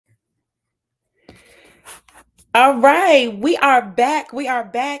All right, we are back. We are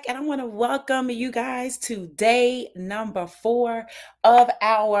back, and I want to welcome you guys to day number 4 of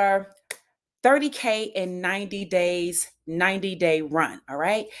our 30K in 90 days, 90-day run. All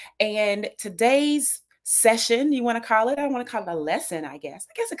right. And today's session, you want to call it? I want to call it a lesson, I guess.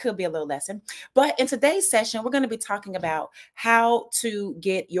 I guess it could be a little lesson. But in today's session, we're going to be talking about how to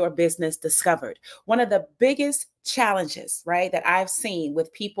get your business discovered. One of the biggest challenges, right, that I've seen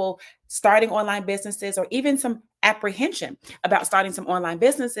with people starting online businesses or even some apprehension about starting some online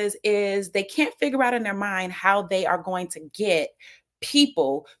businesses is they can't figure out in their mind how they are going to get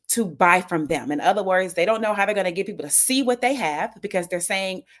people to buy from them. In other words, they don't know how they're going to get people to see what they have because they're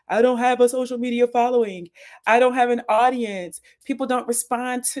saying, I don't have a social media following. I don't have an audience. People don't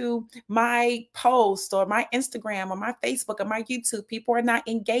respond to my post or my Instagram or my Facebook or my YouTube. People are not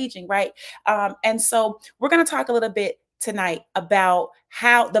engaging, right? And so we're going to talk a little bit tonight about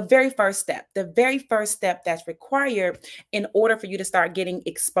how the very first step that's required in order for you to start getting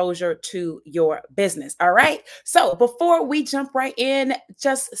exposure to your business. All right. So before we jump right in,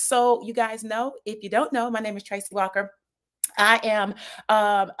 just so you guys know, if you don't know, my name is Tracy Walker. I am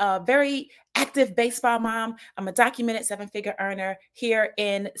a very active baseball mom. I'm a documented 7-figure earner here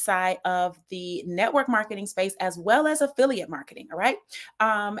inside of the network marketing space as well as affiliate marketing. All right.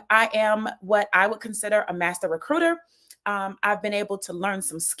 I am what I would consider a master recruiter. I've been able to learn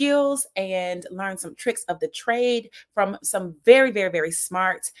some skills and learn some tricks of the trade from some very, very, very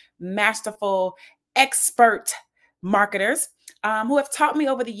smart, masterful, expert marketers who have taught me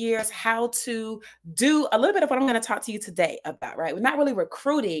over the years how to do a little bit of what I'm going to talk to you today about, right? We're not really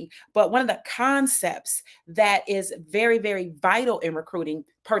recruiting, but one of the concepts that is very, very vital in recruiting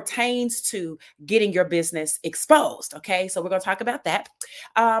pertains to getting your business exposed. Okay. So we're going to talk about that.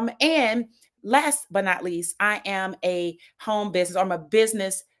 And last but not least, I am a home business, or I'm a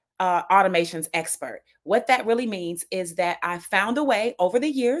business automations expert. What that really means is that I found a way over the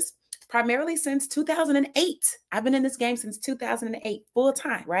years, primarily since 2008. I've been in this game since 2008, full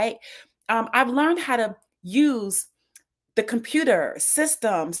time, right? I've learned how to use the computer,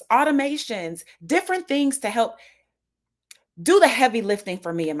 systems, automations, different things to help do the heavy lifting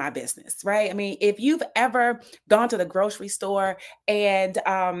for me in my business, right? I mean, if you've ever gone to the grocery store and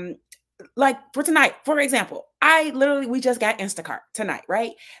like for tonight, for example, we just got Instacart tonight,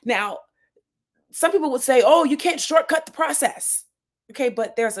 right? Now, some people would say, oh, you can't shortcut the process. Okay,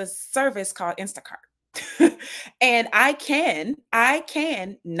 but there's a service called Instacart. And I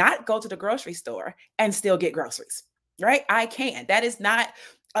can not go to the grocery store and still get groceries, right? I can. That is not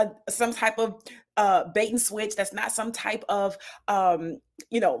some type of bait and switch. That's not some type of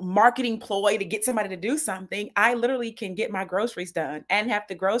marketing ploy to get somebody to do something. I literally can get my groceries done and have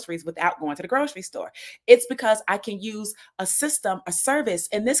the groceries without going to the grocery store. It's because I can use a system, a service,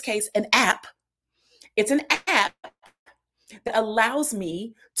 in this case, an app. It's an app that allows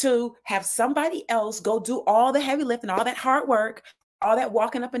me to have somebody else go do all the heavy lifting, all that hard work, all that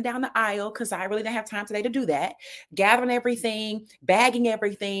walking up and down the aisle, because I really didn't have time today to do that, gathering everything, bagging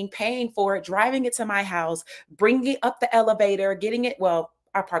everything, paying for it, driving it to my house, bringing it up the elevator, getting it, well,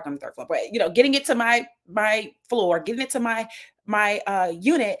 I park on the third floor, but getting it to my floor, getting it to my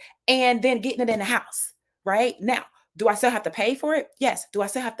unit, and then getting it in the house. Right now, do I still have to pay for it? Yes. Do I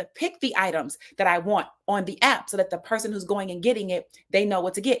still have to pick the items that I want on the app so that the person who's going and getting it, they know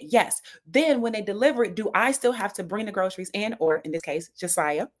what to get? Yes. Then when they deliver it, do I still have to bring the groceries in? Or in this case,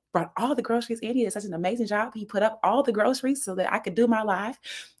 Josiah brought all the groceries in. He did such an amazing job. He put up all the groceries so that I could do my live.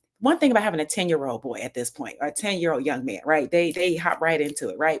 One thing about having a 10-year-old boy at this point, or a 10-year-old young man, right? They hop right into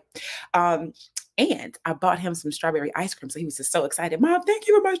it, right? And I bought him some strawberry ice cream. So he was just so excited. Mom, thank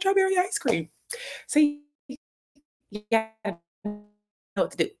you for my strawberry ice cream. So yeah, know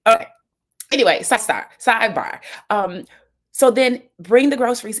what to do. Okay. Anyway, sidebar. So then bring the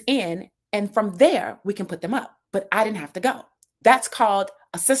groceries in, and from there we can put them up. But I didn't have to go. That's called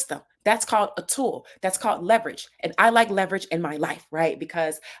a system. That's called a tool. That's called leverage. And I like leverage in my life, right?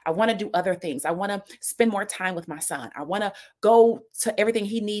 Because I want to do other things. I want to spend more time with my son. I want to go to everything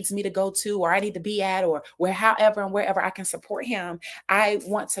he needs me to go to, or I need to be at, or however and wherever I can support him. I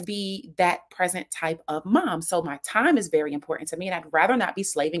want to be that present type of mom. So my time is very important to me, and I'd rather not be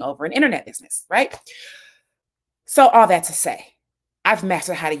slaving over an internet business, right? So all that to say, I've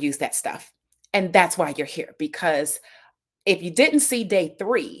mastered how to use that stuff. And that's why you're here, because if you didn't see day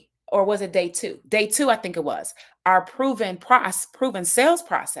 3, or was it day 2? Day 2, I think it was, our proven sales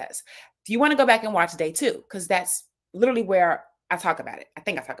process. Do you want to go back and watch day 2? Because that's literally where I talk about it. I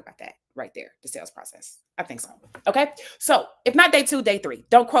think I talk about that right there, the sales process. I think so. Okay. So if not day 2, day 3,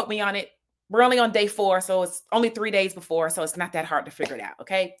 don't quote me on it. We're only on day 4, so it's only 3 days before, so it's not that hard to figure it out.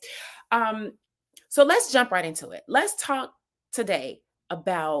 Okay. So let's jump right into it. Let's talk today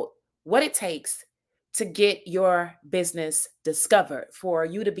about what it takes to get your business discovered, for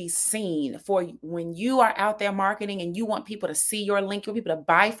you to be seen, for when you are out there marketing and you want people to see your link, you want people to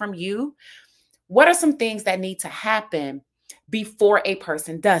buy from you. What are some things that need to happen before a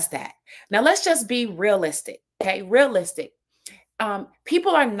person does that? Now, let's just be realistic, okay? Realistic.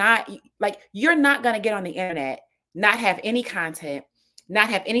 People are not like, you're not going to get on the internet, not have any content, not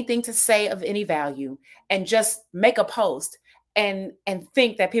have anything to say of any value, and just make a post and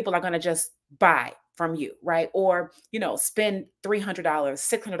think that people are going to just buy from you, right? Or, spend $300,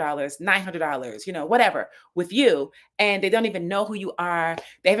 $600, $900, whatever with you, and they don't even know who you are.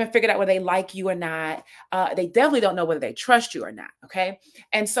 They haven't figured out whether they like you or not. They definitely don't know whether they trust you or not. Okay.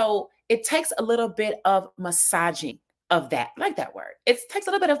 And so it takes a little bit of massaging of that. I like that word. It takes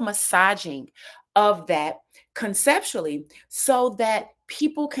a little bit of massaging of that conceptually, so that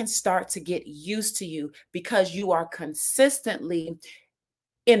people can start to get used to you, because you are consistently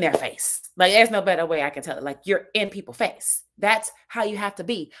in their face. Like, there's no better way I can tell it. Like, you're in people's face. That's how you have to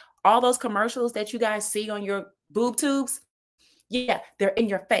be. All those commercials that you guys see on your boob tubes, yeah, they're in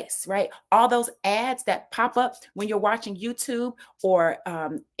your face, right? All those ads that pop up when you're watching YouTube, or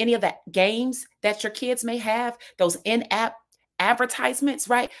any of the games that your kids may have, those in-app advertisements,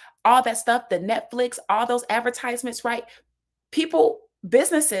 right? All that stuff, the Netflix, all those advertisements, right? People,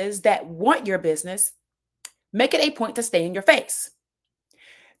 businesses that want your business, make it a point to stay in your face.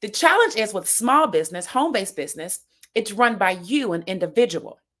 The challenge is with small business, home-based business, it's run by you, an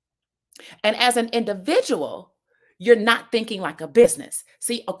individual. And as an individual, you're not thinking like a business.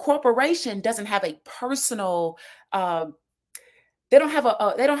 See, a corporation doesn't have a personal, they don't have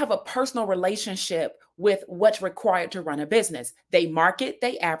a personal relationship with what's required to run a business. They market,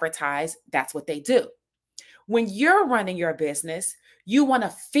 they advertise, that's what they do. When you're running your business, you want to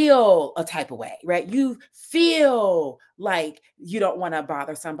feel a type of way, right? You feel like you don't want to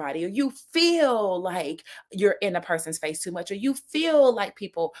bother somebody, or you feel like you're in a person's face too much, or you feel like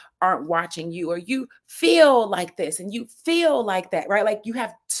people aren't watching you, or you feel like this and you feel like that, right? Like, you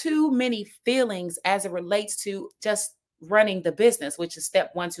have too many feelings as it relates to just running the business, which is step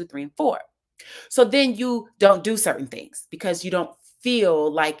 1, 2, 3, and 4. So then you don't do certain things because you don't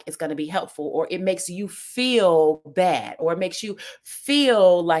feel like it's going to be helpful, or it makes you feel bad, or it makes you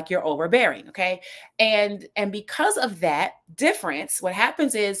feel like you're overbearing. Okay. And because of that difference, what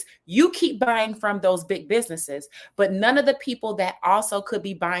happens is you keep buying from those big businesses, but none of the people that also could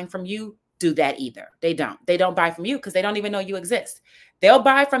be buying from you do that either. They don't buy from you because they don't even know you exist. They'll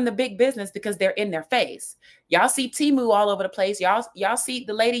buy from the big business because they're in their face. Y'all see Temu all over the place. Y'all see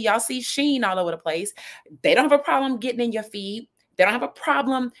the lady, y'all see Shein all over the place. They don't have a problem getting in your feed. They don't have a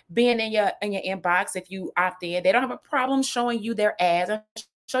problem being in your inbox if you opt in. They don't have a problem showing you their ads, or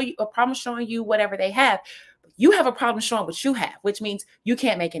showing you whatever they have. You have a problem showing what you have, which means you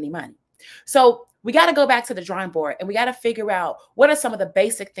can't make any money. So we got to go back to the drawing board, and we got to figure out what are some of the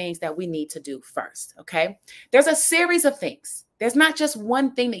basic things that we need to do first. Okay. There's a series of things. There's not just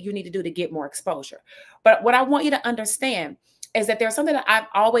one thing that you need to do to get more exposure. But what I want you to understand is that there's something that I've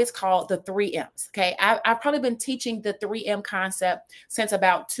always called the 3 M's. Okay. I've probably been teaching the 3M concept since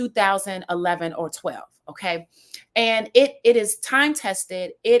about 2011 or 12. Okay. And it is time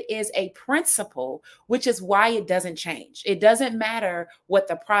tested. It is a principle, which is why it doesn't change. It doesn't matter what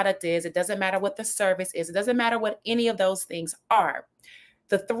the product is. It doesn't matter what the service is. It doesn't matter what any of those things are.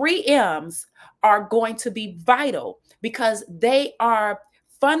 The 3 M's are going to be vital because they are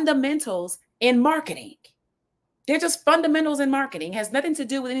fundamentals in marketing. They're just fundamentals in marketing. It has nothing to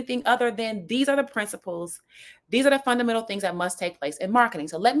do with anything other than these are the principles. These are the fundamental things that must take place in marketing.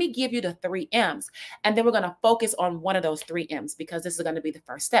 So let me give you the 3 M's, and then we're going to focus on one of those 3 M's because this is going to be the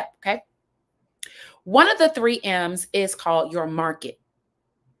first step. Okay. One of the 3 M's is called your market.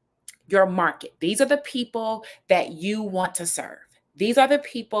 Your market. These are the people that you want to serve. These are the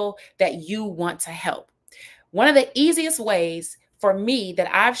people that you want to help. One of the easiest ways for me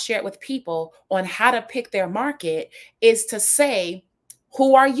that I've shared with people on how to pick their market is to say,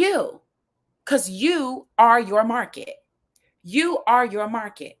 who are you? Because you are your market. You are your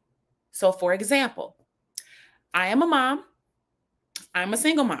market. So for example, I am a mom. I'm a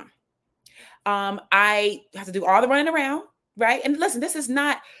single mom. I have to do all the running around, right? And listen, this is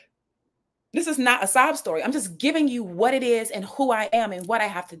not a sob story. I'm just giving you what it is and who I am and what I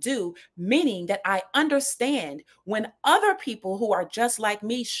have to do, meaning that I understand when other people who are just like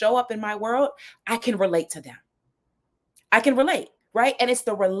me show up in my world, I can relate to them. I can relate, right? And it's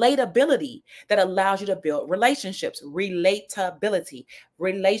the relatability that allows you to build relationships. Relatability,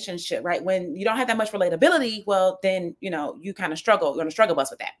 relationship, right? When you don't have that much relatability, well, then, you kind of struggle. You're going to struggle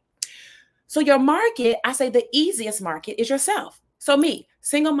bus with that. So your market, I say the easiest market is yourself. So me,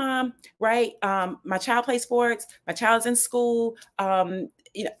 single mom, right? My child plays sports. My child's in school.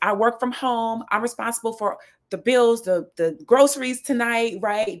 I work from home. I'm responsible for the bills, the groceries tonight,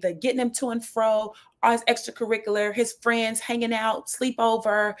 right? The getting him to and fro, all his extracurricular, his friends hanging out,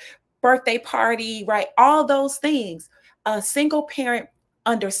 sleepover, birthday party, right? All those things. A single parent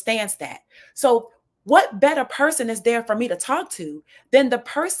understands that. So what better person is there for me to talk to than the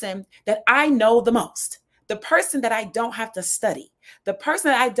person that I know the most, the person that I don't have to study, the person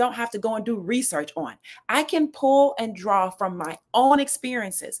that I don't have to go and do research on? I can pull and draw from my own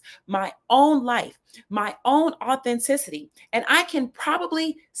experiences, my own life, my own authenticity, and I can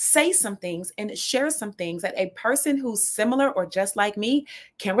probably say some things and share some things that a person who's similar or just like me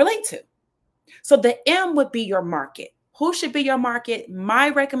can relate to. So the M would be your market. Who should be your market?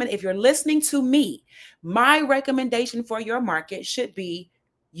 If you're listening to me, my recommendation for your market should be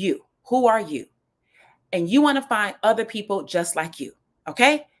you. Who are you? And you want to find other people just like you.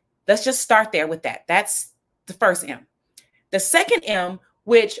 Okay. Let's just start there with that. That's the first M. The second M,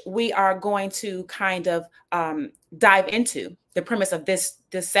 which we are going to kind of dive into, the premise of this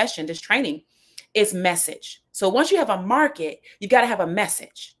session, this training, is message. So once you have a market, you got to have a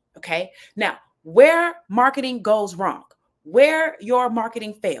message. Okay. Now, where marketing goes wrong, where your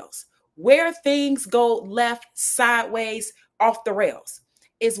marketing fails, where things go left, sideways, off the rails,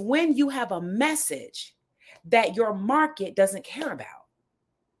 is when you have a message that your market doesn't care about.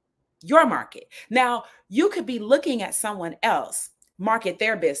 Your market. Now, you could be looking at someone else market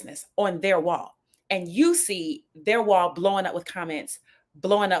their business on their wall, and you see their wall blowing up with comments,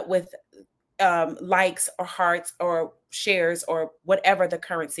 blowing up with likes or hearts or shares or whatever the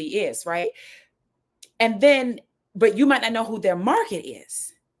currency is, right? And then, but you might not know who their market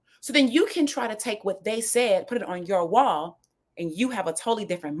is. So then you can try to take what they said, put it on your wall, and you have a totally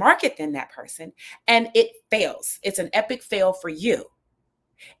different market than that person, and it fails. It's an epic fail for you.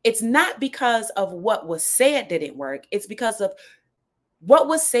 It's not because of what was said didn't work. It's because of what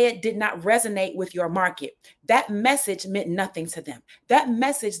was said did not resonate with your market. That message meant nothing to them. That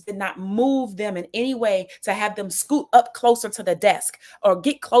message did not move them in any way to have them scoot up closer to the desk or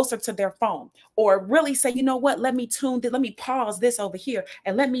get closer to their phone or really say, you know what, let me pause this over here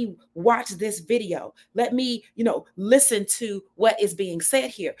and let me watch this video. Let me, listen to what is being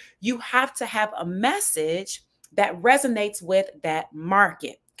said here. You have to have a message that resonates with that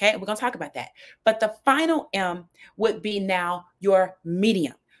market. Okay, we're going to talk about that. But the final M would be now your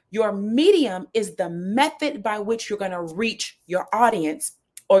medium. Your medium is the method by which you're going to reach your audience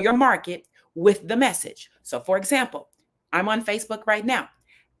or your market with the message. So for example, I'm on Facebook right now.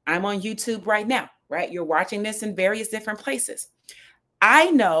 I'm on YouTube right now, right? You're watching this in various different places. I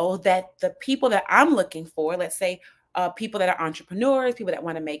know that the people that I'm looking for, let's say, people that are entrepreneurs, people that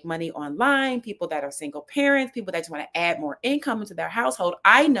want to make money online, people that are single parents, people that just want to add more income into their household.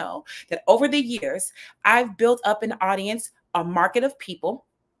 I know that over the years, I've built up an audience, a market of people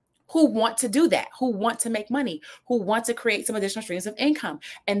who want to do that, who want to make money, who want to create some additional streams of income.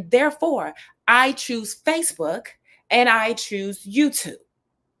 And therefore, I choose Facebook and I choose YouTube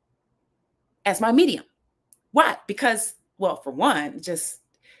as my medium. Why? Because, well, for one, just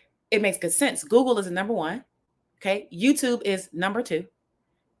it makes good sense. Google is the number one. Okay. YouTube is number 2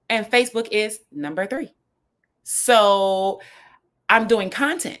 and Facebook is number 3. So I'm doing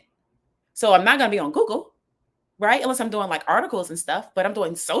content. So I'm not going to be on Google, right? Unless I'm doing like articles and stuff, but I'm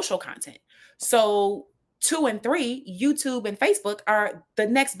doing social content. So 2 and 3, YouTube and Facebook are the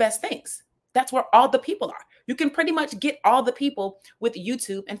next best things. That's where all the people are. You can pretty much get all the people with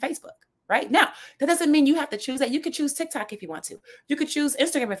YouTube and Facebook. Right now, that doesn't mean you have to choose that. You could choose TikTok if you want to. You could choose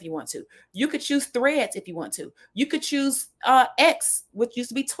Instagram if you want to. You could choose Threads if you want to. You could choose X, which used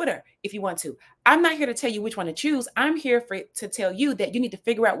to be Twitter, if you want to. I'm not here to tell you which one to choose. I'm here to tell you that you need to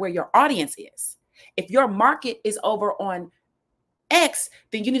figure out where your audience is. If your market is over on X,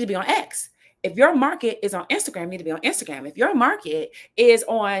 then you need to be on X. If your market is on Instagram, you need to be on Instagram. If your market is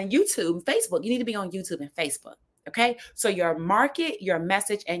on YouTube, Facebook, you need to be on YouTube and Facebook. Okay, so your market, your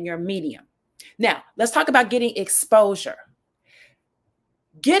message, and your medium. Now, let's talk about getting exposure.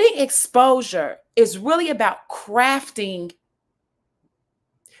 Getting exposure is really about crafting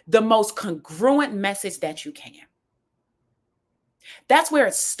the most congruent message that you can. That's where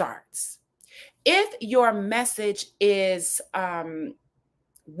it starts. If your message is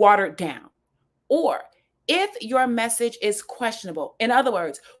watered down, or if your message is questionable, in other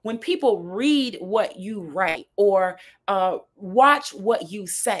words, when people read what you write or watch what you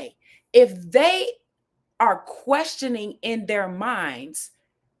say, if they are questioning in their minds,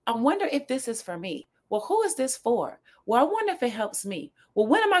 I wonder if this is for me. Well, who is this for? Well, I wonder if it helps me. Well,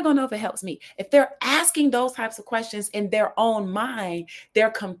 when am I going to know if it helps me? If they're asking those types of questions in their own mind,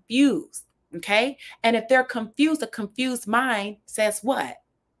 they're confused. Okay. And if they're confused, a confused mind says what?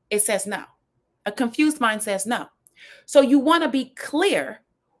 It says no. A confused mind says no. So you want to be clear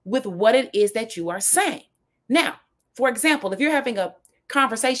with what it is that you are saying. Now, for example, if you're having a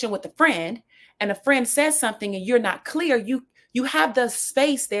conversation with a friend and a friend says something and you're not clear, you have the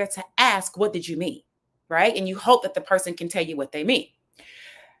space there to ask, what did you mean? Right? And you hope that the person can tell you what they mean.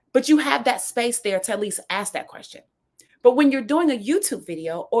 But you have that space there to at least ask that question. But when you're doing a YouTube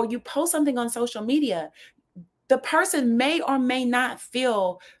video or you post something on social media, the person may or may not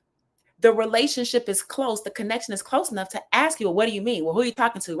feel the relationship is close, the connection is close enough to ask you, well, what do you mean? Well, who are you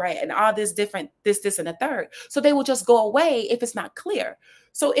talking to? Right. And all this different, this, and the third. So they will just go away if it's not clear.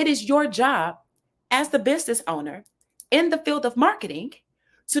 So it is your job as the business owner in the field of marketing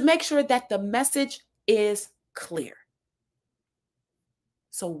to make sure that the message is clear.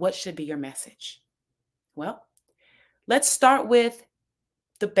 So what should be your message? Well, let's start with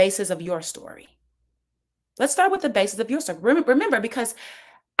the basis of your story. Let's start with the basis of your story. Remember, because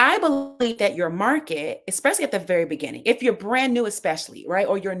I believe that your market, especially at the very beginning, if you're brand new, especially, right,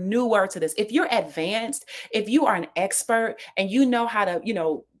 or you're newer to this, if you're advanced, if you are an expert and you know how to,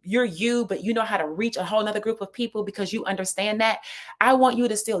 you're you, but you know how to reach a whole nother group of people because you understand that, I want you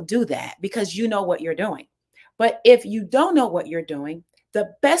to still do that because you know what you're doing. But if you don't know what you're doing,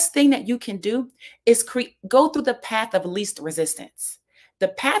 the best thing that you can do is go through the path of least resistance. The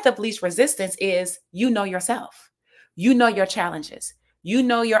path of least resistance is you know yourself. You know your challenges. You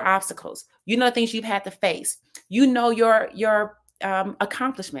know your obstacles. You know things you've had to face. You know your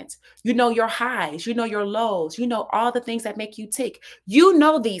accomplishments. You know your highs. You know your lows. You know all the things that make you tick. You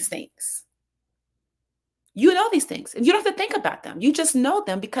know these things. You know these things, and you don't have to think about them. You just know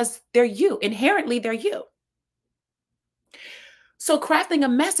them because they're you. Inherently, they're you. So crafting a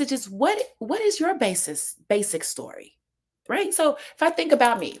message is what is your basic story, right? So if I think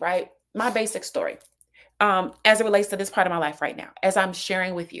about me, right, my basic story, as it relates to this part of my life right now, as I'm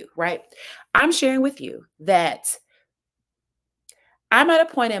sharing with you, right, I'm sharing with you that I'm at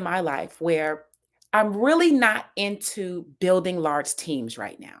a point in my life where I'm really not into building large teams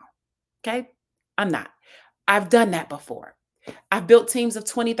right now. Okay, I'm not. I've done that before. I've built teams of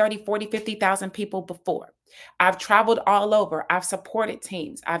 20, 30, 40, 50,000 people before. I've traveled all over. I've supported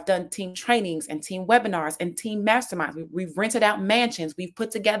teams. I've done team trainings and team webinars and team masterminds. We've rented out mansions. We've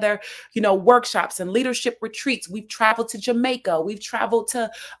put together, workshops and leadership retreats. We've traveled to Jamaica. We've traveled to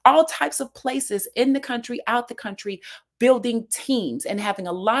all types of places in the country, out the country, building teams and having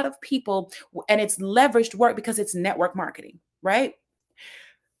a lot of people. And it's leveraged work because it's network marketing, right?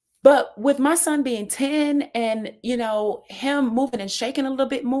 But with my son being 10 and, him moving and shaking a little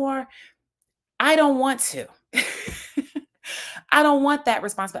bit more, I don't want to. I don't want that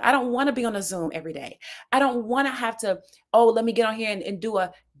responsibility. I don't want to be on a Zoom every day. I don't want to have to, let me get on here and do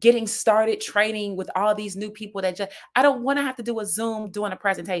a getting started training with all these new people I don't want to have to do a Zoom doing a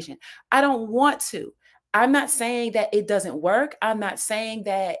presentation. I don't want to. I'm not saying that it doesn't work. I'm not saying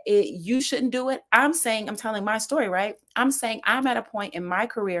that you shouldn't do it. I'm telling my story, right? I'm saying I'm at a point in my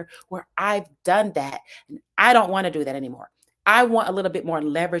career where I've done that and I don't want to do that anymore. I want a little bit more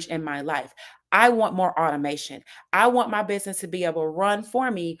leverage in my life. I want more automation. I want my business to be able to run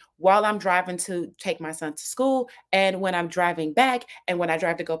for me while I'm driving to take my son to school and when I'm driving back and when I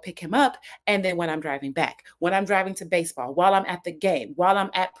drive to go pick him up and then when I'm driving back, when I'm driving to baseball, while I'm at the game, while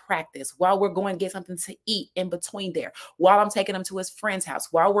I'm at practice, while we're going to get something to eat in between there, while I'm taking him to his friend's house,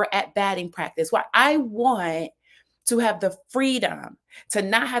 while we're at batting practice. What I want to have the freedom to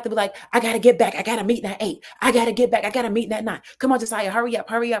not have to be like, I got to get back. I got to meet at 8. I got to get back. I got to meet at 9. Come on, Josiah, hurry up,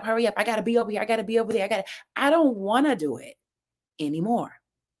 hurry up, hurry up. I got to be over here. I got to be over there. I don't want to do it anymore.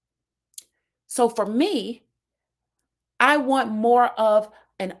 So for me, I want more of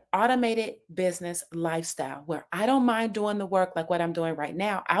an automated business lifestyle where I don't mind doing the work like what I'm doing right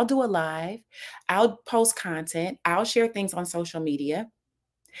now. I'll do a live, I'll post content, I'll share things on social media,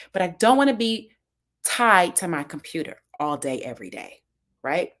 but I don't want to be tied to my computer all day, every day,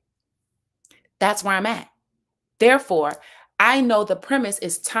 right? That's where I'm at. Therefore, I know the premise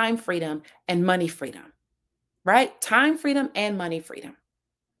is time freedom and money freedom, right? Time freedom and money freedom.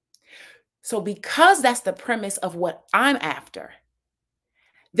 So because that's the premise of what I'm after,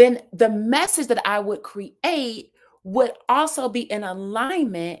 then the message that I would create would also be in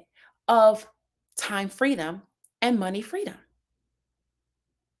alignment of time freedom and money freedom.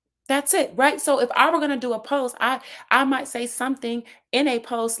 That's it, right? So if I were going to do a post, I might say something in a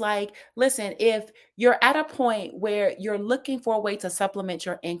post like, listen, if you're at a point where you're looking for a way to supplement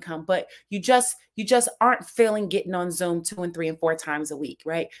your income, but you just aren't feeling getting on Zoom 2 and 3 and 4 times a week,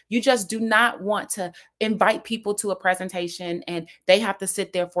 right? You just do not want to invite people to a presentation and they have to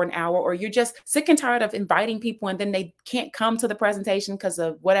sit there for an hour, or you're just sick and tired of inviting people and then they can't come to the presentation because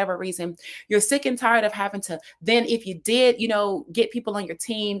of whatever reason. You're sick and tired of having to then, if you did, get people on your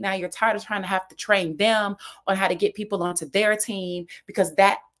team, now you're tired of trying to have to train them on how to get people onto their team, because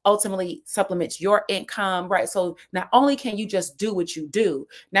that ultimately supplements your income, right? So not only can you just do what you do,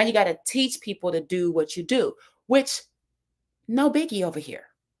 now you got to teach people to do what you do, which no biggie over here.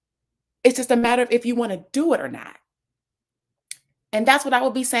 It's just a matter of if you want to do it or not. And that's what I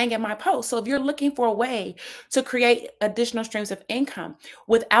would be saying in my post. So if you're looking for a way to create additional streams of income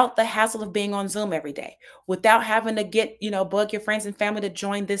without the hassle of being on Zoom every day, without having to bug your friends and family to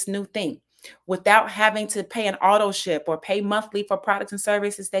join this new thing, without having to pay an auto ship or pay monthly for products and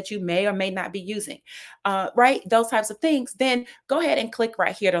services that you may or may not be using, right? Those types of things, then go ahead and click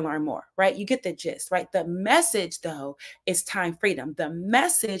right here to learn more, right? You get the gist, right? The message, though, is time freedom. The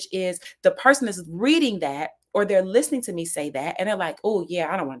message is the person is reading that, or they're listening to me say that, and they're like, oh,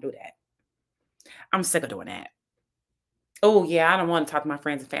 yeah, I don't want to do that. I'm sick of doing that. Oh, yeah, I don't want to talk to my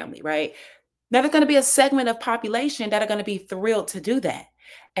friends and family, right? Now, there's going to be a segment of population that are going to be thrilled to do that.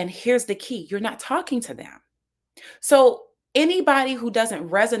 And here's the key: you're not talking to them. So, anybody who doesn't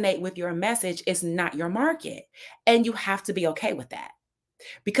resonate with your message is not your market. And you have to be okay with that,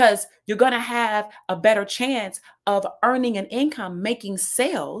 because you're going to have a better chance of earning an income, making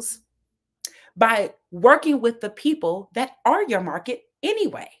sales, by working with the people that are your market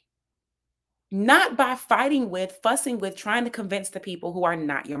anyway, not by fighting with, fussing with, trying to convince the people who are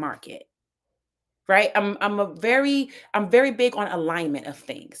not your market. Right? I'm very big on alignment of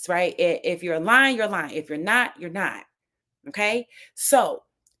things, right? If you're aligned, you're aligned. If you're not, you're not. Okay? So,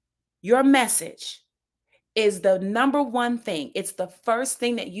 your message is the number one thing. It's the first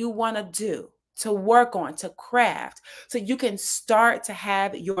thing that you want to do, to work on, to craft, so you can start to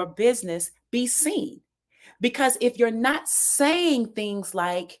have your business be seen. Because if you're not saying things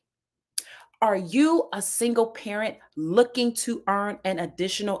like, are you a single parent looking to earn an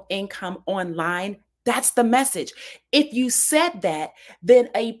additional income online? That's the message. If you said that, then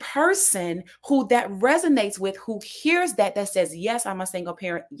a person who that resonates with, who hears that says, yes, I'm a single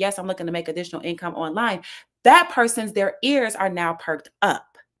parent. Yes, I'm looking to make additional income online. That person's, their ears are now perked up.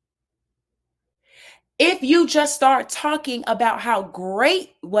 If you just start talking about how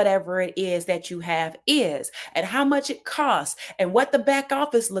great whatever it is that you have is, and how much it costs, and what the back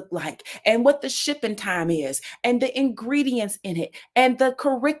office look like, and what the shipping time is, and the ingredients in it, and the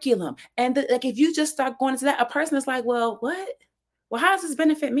curriculum, and like, if you just start going into that, a person is like, well, what? Well, how does this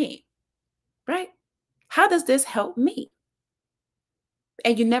benefit me? Right? How does this help me?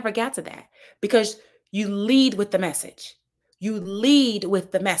 And you never got to that, because you lead with the message. You lead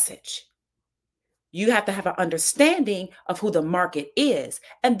with the message. You have to have an understanding of who the market is.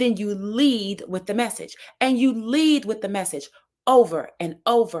 And then you lead with the message. And you lead with the message over and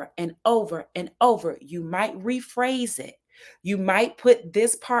over and over and over. You might rephrase it. You might put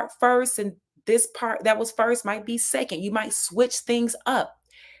this part first, and this part that was first might be second. You might switch things up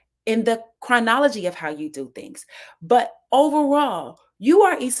in the chronology of how you do things. But overall, you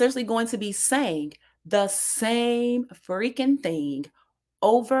are essentially going to be saying the same freaking thing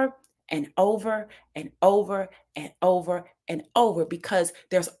over and over and over and over and over, because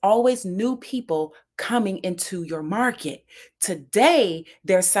there's always new people coming into your market. Today,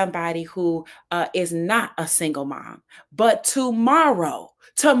 there's somebody who is not a single mom, but tomorrow,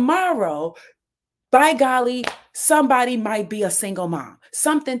 by golly, somebody might be a single mom.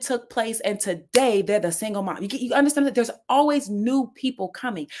 Something took place, and today they're the single mom. You understand that there's always new people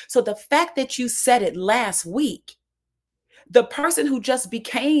coming. So the fact that you said it last week, the person who just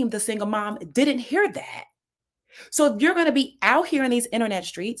became the single mom didn't hear that. So if you're going to be out here in these internet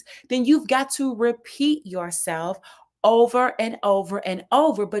streets, then you've got to repeat yourself over and over and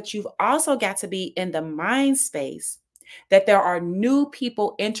over. But you've also got to be in the mind space that there are new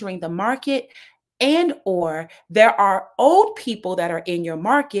people entering the market, and or there are old people that are in your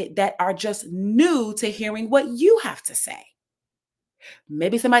market that are just new to hearing what you have to say.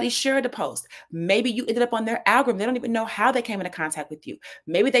 Maybe somebody shared the post. Maybe you ended up on their algorithm. They don't even know how they came into contact with you.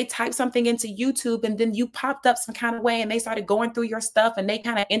 Maybe they typed something into YouTube and then you popped up some kind of way and they started going through your stuff and they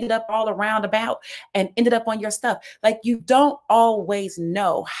kind of ended up all around about and ended up on your stuff. Like, you don't always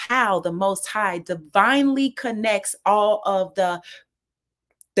know how the Most High divinely connects all of the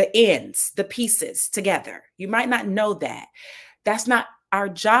ends, the pieces together. You might not know that. That's not our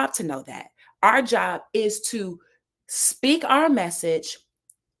job to know that. Our job is to speak our message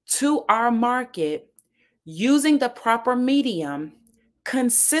to our market using the proper medium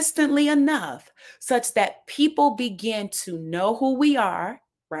consistently enough such that people begin to know who we are,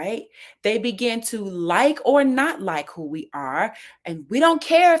 right? They begin to like or not like who we are. And we don't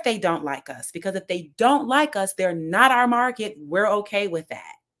care if they don't like us, because if they don't like us, they're not our market. We're okay with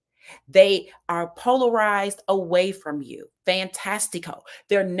that. They are polarized away from you. Fantastico.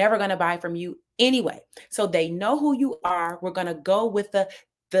 They're never going to buy from you anyway. So they know who you are. We're going to go with the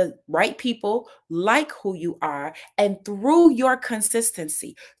right people like who you are. And through your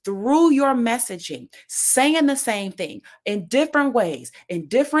consistency, through your messaging, saying the same thing in different ways, in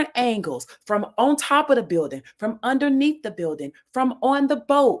different angles, from on top of the building, from underneath the building, from on the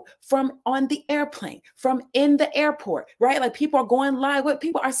boat, from on the airplane, from in the airport, right? Like people are going live. What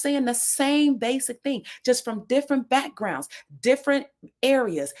people are saying the same basic thing, just from different backgrounds, different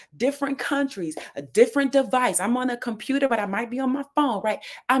areas, different countries, a different device. I'm on a computer, but I might be on my phone, right?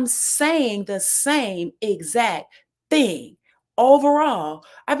 I'm saying the same exact thing. Overall,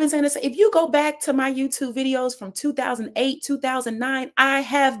 I've been saying this. If you go back to my YouTube videos from 2008, 2009, I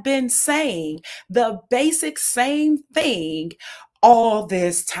have been saying the basic same thing all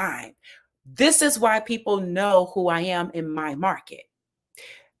this time. This is why people know who I am in my market.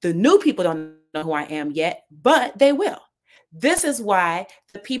 The new people don't know who I am yet, but they will. This is why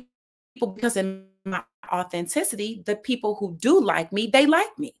the people, because in my authenticity, the people who do like me, they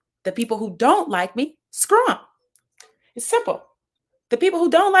like me. The people who don't like me, screw them. It's simple. The people who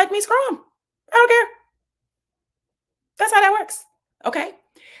don't like me, screw them. I don't care. That's how that works. Okay.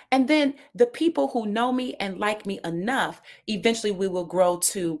 And then the people who know me and like me enough, eventually we will grow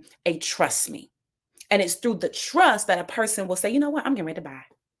to a trust me. And it's through the trust that a person will say, you know what, I'm getting ready to buy.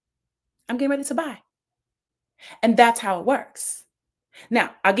 I'm getting ready to buy. And that's how it works.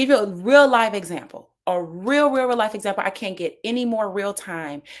 Now, I'll give you a real live example, a real life example. I can't get any more real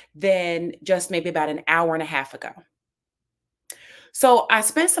time than just maybe about an hour and a half ago. So I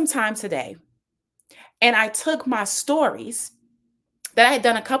spent some time today and I took my stories that I had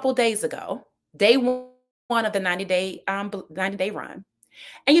done a couple days ago, day one of the 90-day run.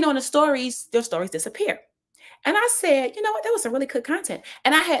 And in the stories, their stories disappear. And I said, you know what? That was some really good content.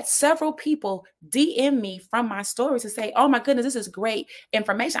 And I had several people DM me from my stories to say, oh my goodness, this is great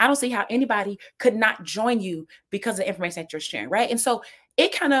information. I don't see how anybody could not join you because of the information that you're sharing, right? And so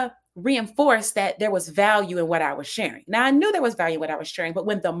it kind of reinforced that there was value in what I was sharing. Now, I knew there was value in what I was sharing, but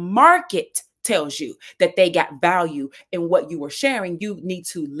when the market tells you that they got value in what you were sharing, you need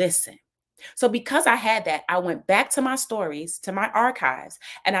to listen. So because I had that, I went back to my stories, to my archives,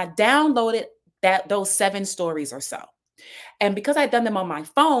 and I downloaded those 7 stories or so. And because I'd done them on my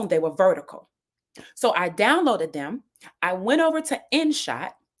phone, they were vertical. So I downloaded them. I went over to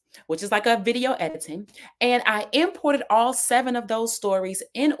InShot, which is like a video editing, and I imported all 7 of those stories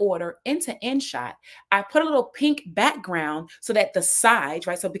in order into InShot. I put a little pink background so that the sides,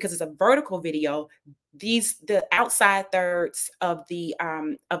 right? So because it's a vertical video, the outside thirds of the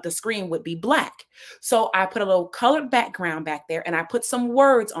screen would be black. So I put a little colored background back there, and I put some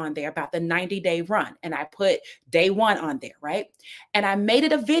words on there about the 90-day run, and I put day 1 on there, right? And I made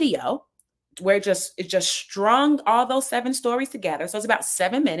it a video where it just strung all those 7 stories together. So it's about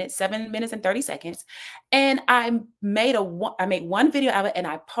 7 minutes and 30 seconds. And I made one video of it, and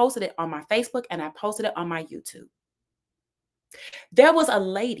I posted it on my Facebook and I posted it on my YouTube. There was a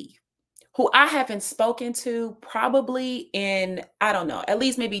lady who I haven't spoken to probably in, I don't know, at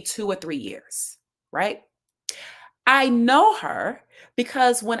least maybe 2 or 3 years, right? I know her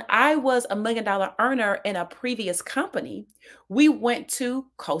because when I was a $1 million earner in a previous company, we went to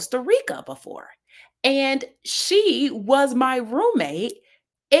Costa Rica before. And she was my roommate.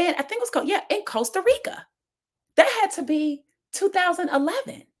 And I think it was called, yeah, in Costa Rica. That had to be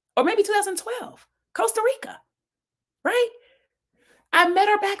 2011 or maybe 2012, Costa Rica, right? I met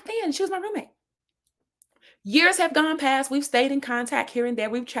her back then. She was my roommate. Years have gone past. We've stayed in contact here and there.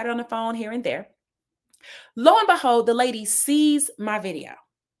 We've chatted on the phone here and there. Lo and behold, the lady sees my video.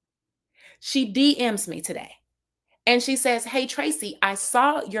 She DMs me today and she says, hey, Tracy, I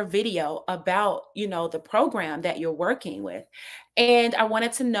saw your video about, the program that you're working with. And I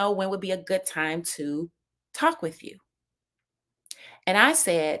wanted to know when would be a good time to talk with you. And I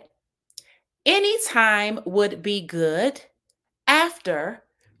said, anytime would be good after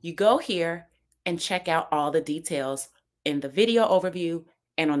you go here and check out all the details in the video overview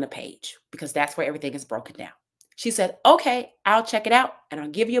and on the page, because that's where everything is broken down. She said, okay, I'll check it out and I'll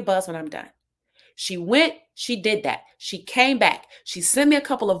give you a buzz when I'm done. She went, she did that. She came back. She sent me a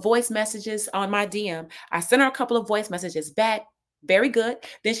couple of voice messages on my DM. I sent her a couple of voice messages back. Very good.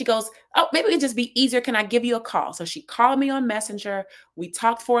 Then she goes, oh, maybe it'd just be easier. Can I give you a call? So she called me on Messenger. We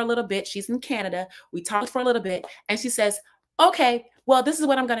talked for a little bit. She's in Canada. We talked for a little bit. And she says, okay, well, this is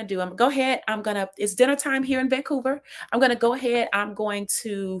what I'm going to do. I'm going to go ahead. It's dinner time here in Vancouver. I'm going to go ahead. I'm going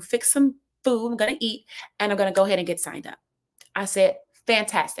to fix some food. I'm going to eat, and I'm going to go ahead and get signed up. I said,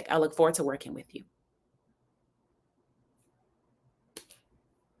 fantastic. I look forward to working with you.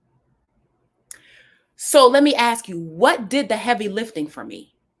 So let me ask you, what did the heavy lifting for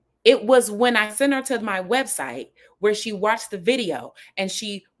me? It was when I sent her to my website where she watched the video and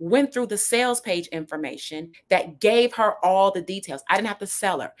she went through the sales page information that gave her all the details. I didn't have to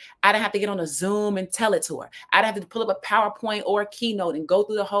sell her. I didn't have to get on a Zoom and tell it to her. I didn't have to pull up a PowerPoint or a keynote and go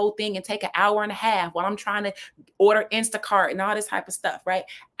through the whole thing and take an hour and a half while I'm trying to order Instacart and all this type of stuff, right?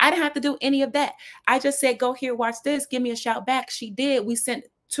 I didn't have to do any of that. I just said, go here, watch this, give me a shout back. She did. We sent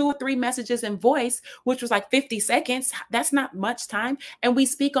 2 or 3 messages in voice, which was like 50 seconds. That's not much time. And we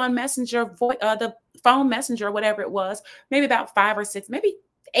speak on Messenger, the phone Messenger, whatever it was, maybe about 5 or 6, maybe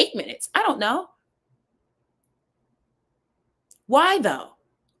 8 minutes. I don't know. Why though?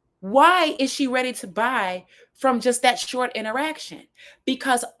 Why is she ready to buy from just that short interaction?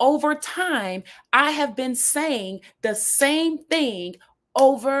 Because over time, I have been saying the same thing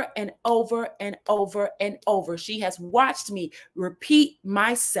over and over and over and over. She has watched me repeat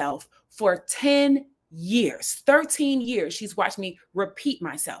myself for 10 years, 13 years. She's watched me repeat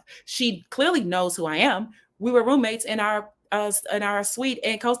myself. She clearly knows who I am. We were roommates in our suite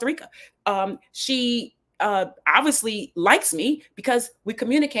in Costa Rica. She obviously likes me because we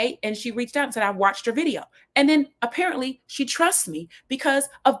communicate, and she reached out and said, I watched your video. And then apparently she trusts me because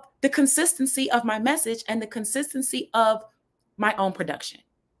of the consistency of my message and the consistency of my own production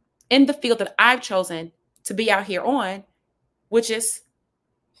in the field that I've chosen to be out here on, which is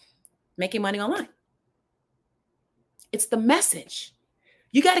making money online. It's the message.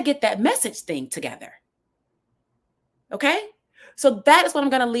 You got to get that message thing together. Okay? So that is what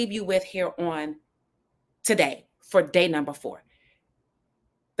I'm going to leave you with here on today for day number 4.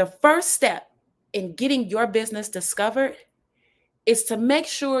 The first step in getting your business discovered is to make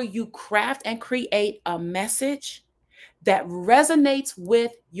sure you craft and create a message that resonates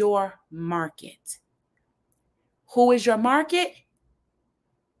with your market. Who is your market?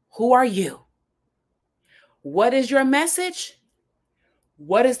 Who are you? What is your message?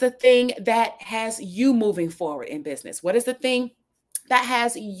 What is the thing that has you moving forward in business? What is the thing that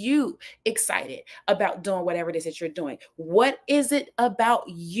has you excited about doing whatever it is that you're doing? What is it about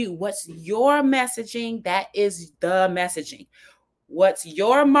you? What's your messaging? That is the messaging. What's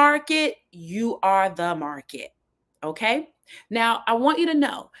your market? You are the market. Okay. Now, I want you to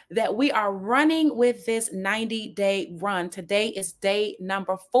know that we are running with this 90-day run. Today is day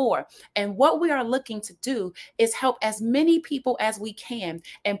number 4. And what we are looking to do is help as many people as we can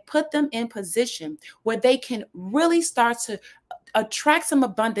and put them in position where they can really start to attract some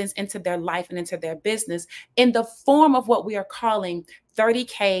abundance into their life and into their business in the form of what we are calling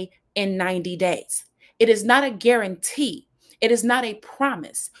 30K in 90 days. It is not a guarantee. It is not a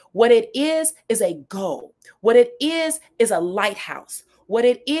promise. What it is a goal. What it is a lighthouse. What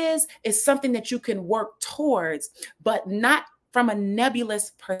it is something that you can work towards, but not from a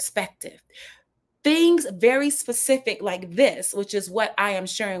nebulous perspective. Things very specific like this, which is what I am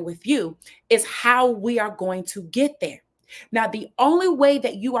sharing with you, is how we are going to get there. Now, the only way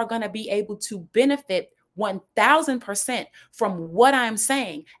that you are going to be able to benefit 1000% from what I'm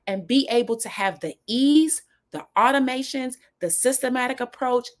saying and be able to have the ease, the automations, the systematic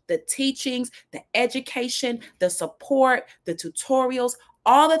approach, the teachings, the education, the support, the tutorials,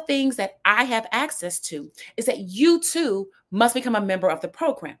 all the things that I have access to, is that you too must become a member of the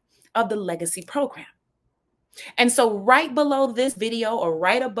program, of the Legacy program. And so right below this video or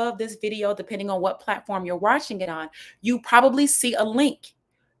right above this video, depending on what platform you're watching it on, you probably see a link.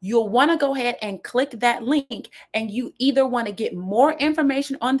 You'll want to go ahead and click that link, and you either want to get more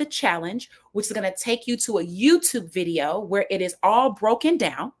information on the challenge, which is going to take you to a YouTube video where it is all broken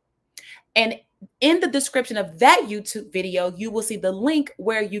down. And in the description of that YouTube video, you will see the link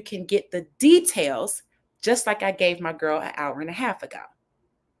where you can get the details, just like I gave my girl an hour and a half ago.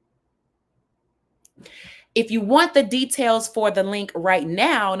 If you want the details for the link right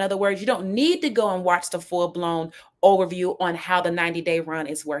now, in other words, you don't need to go and watch the full-blown overview on how the 90-day run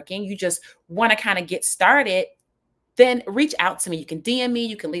is working. You just want to kind of get started, then reach out to me. You can DM me,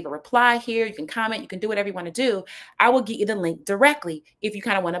 you can leave a reply here, you can comment, you can do whatever you want to do. I will get you the link directly if you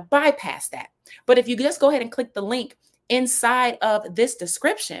kind of want to bypass that. But if you just go ahead and click the link inside of this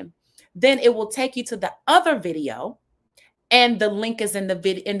description, then it will take you to the other video, and the link is in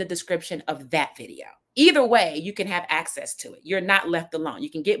the description of that video. Either way, you can have access to it. You're not left alone. You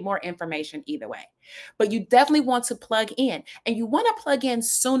can get more information either way. But you definitely want to plug in, and you want to plug in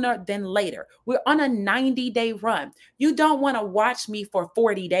sooner than later. We're on a 90-day run. You don't want to watch me for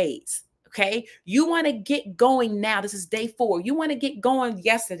 40 days. Okay. You want to get going now. This is day 4. You want to get going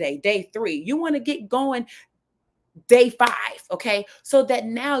yesterday, day 3. You want to get going day 5. Okay. So that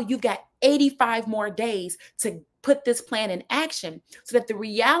now you've got 85 more days to put this plan in action so that the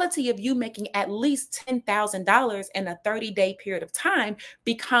reality of you making at least $10,000 in a 30-day period of time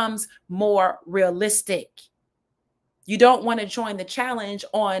becomes more realistic. You don't want to join the challenge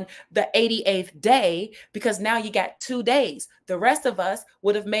on the 88th day because now you got 2 days. The rest of us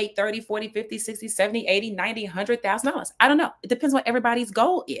would have made 30, 40, 50, 60, 70, 80, 90, $100,000. I don't know. It depends what everybody's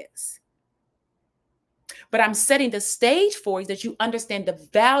goal is. But I'm setting the stage for you that you understand the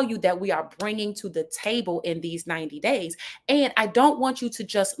value that we are bringing to the table in these 90 days. And I don't want you to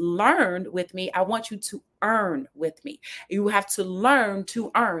just learn with me. I want you to earn with me. You have to learn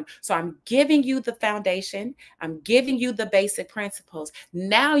to earn. So I'm giving you the foundation. I'm giving you the basic principles.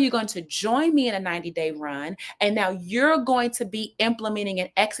 Now you're going to join me in a 90-day run. And now you're going to be implementing and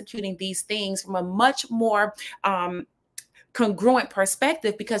executing these things from a much more congruent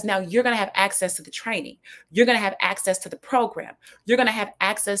perspective, because now you're going to have access to the training. You're going to have access to the program. You're going to have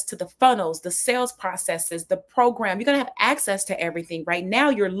access to the funnels, the sales processes, the program. You're going to have access to everything. Right now,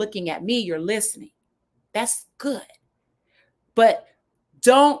 you're looking at me, you're listening. That's good. But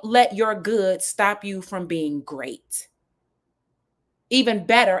don't let your good stop you from being great. Even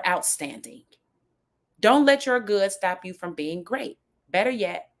better, outstanding. Don't let your good stop you from being great. Better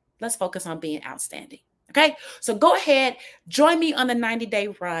yet, let's focus on being outstanding. Okay, so go ahead, join me on the 90-day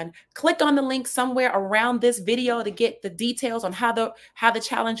run. Click on the link somewhere around this video to get the details on how the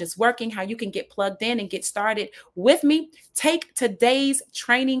challenge is working, how you can get plugged in and get started with me. Take today's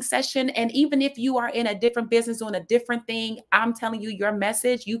training session. And even if you are in a different business doing a different thing, I'm telling you your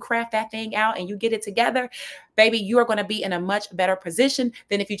message, you craft that thing out and you get it together, baby, you are going to be in a much better position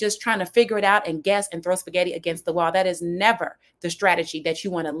than if you're just trying to figure it out and guess and throw spaghetti against the wall. That is never the strategy that you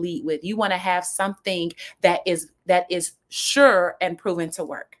want to lead with. You want to have something that is sure and proven to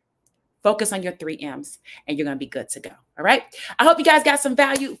work. Focus on your 3 M's and you're going to be good to go. All right. I hope you guys got some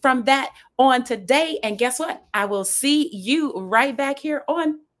value from that on today. And guess what? I will see you right back here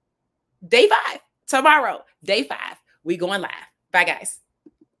on day 5 tomorrow. Day 5. We going live. Bye, guys.